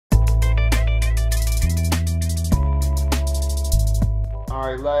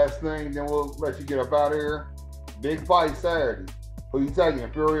right, last thing, then we'll let you get up out of here. Big fight Saturday. Who you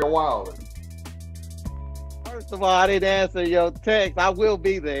taking, Fury or Wilder? First of all, I didn't answer your text. I will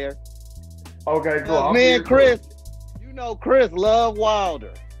be there. Okay, cool. Me and Chris, you know Chris love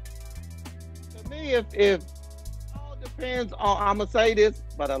Wilder. To me, if all depends on, I'm going to say this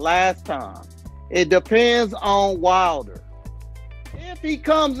for the last time. It depends on Wilder. If he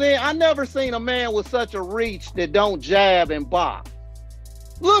comes in, I never seen a man with such a reach that don't jab and box.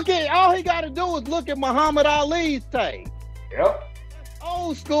 Look at, all he got to do is look at Muhammad Ali's tape. Yep. That's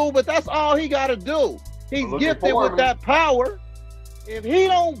old school, but that's all he got to do. He's gifted with that power. If he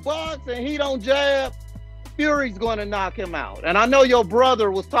don't box and he don't jab, Fury's going to knock him out. And I know your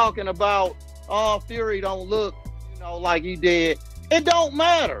brother was talking about, oh, Fury don't look, like he did. It don't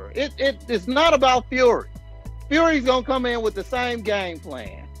matter. It's not about Fury. Fury's going to come in with the same game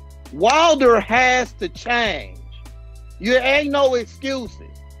plan. Wilder has to change. You ain't no excuses.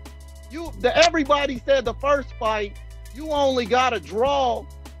 Everybody said the first fight, you only got a draw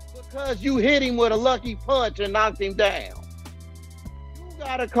because you hit him with a lucky punch and knocked him down. You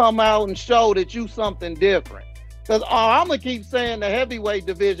got to come out and show that you something different. Because I'm going to keep saying the heavyweight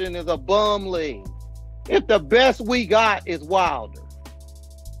division is a bum league. If the best we got is Wilder.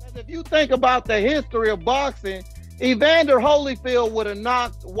 If you think about the history of boxing, Evander Holyfield would have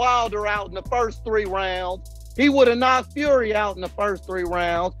knocked Wilder out in the first 3 rounds. He would have knocked Fury out in the first 3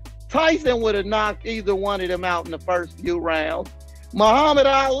 rounds. Tyson would have knocked either one of them out in the first few rounds. Muhammad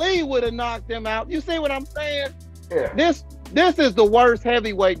Ali would have knocked them out. You see what I'm saying? Yeah. This is the worst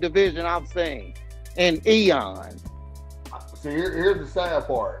heavyweight division I've seen in eons. See, here's the sad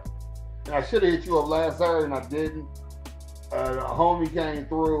part. And I should have hit you up last Saturday and I didn't. A homie came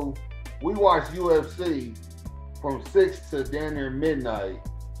through. We watched UFC from 6 to damn near midnight.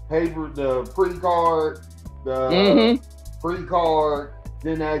 The pre-card, pre-card,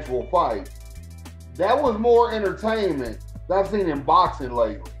 then the actual fight. That was more entertainment than I've seen in boxing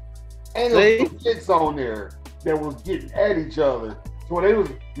lately. And there was hits on there that was getting at each other. So when they was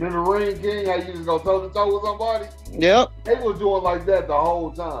in the ring, King, how you just go toe to toe with somebody? Yep. They was doing like that the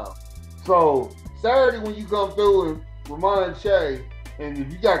whole time. So Saturday when you come through and remind Shay, and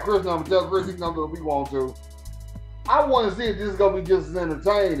if you got Chris number, tell Chris he can come through if we want to. I want to see if this is going to be just as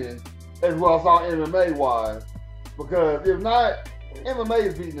entertaining as what I saw MMA wise. Because if not, MMA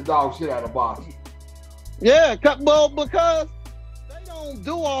is beating the dog shit out of boxing. Yeah, well, because they don't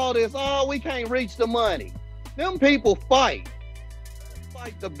do all this, oh, we can't reach the money. Them people fight. They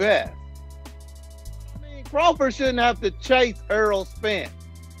fight the best. I mean, Crawford shouldn't have to chase Errol Spence.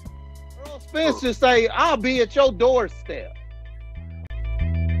 Earl Spence should say, I'll be at your doorstep.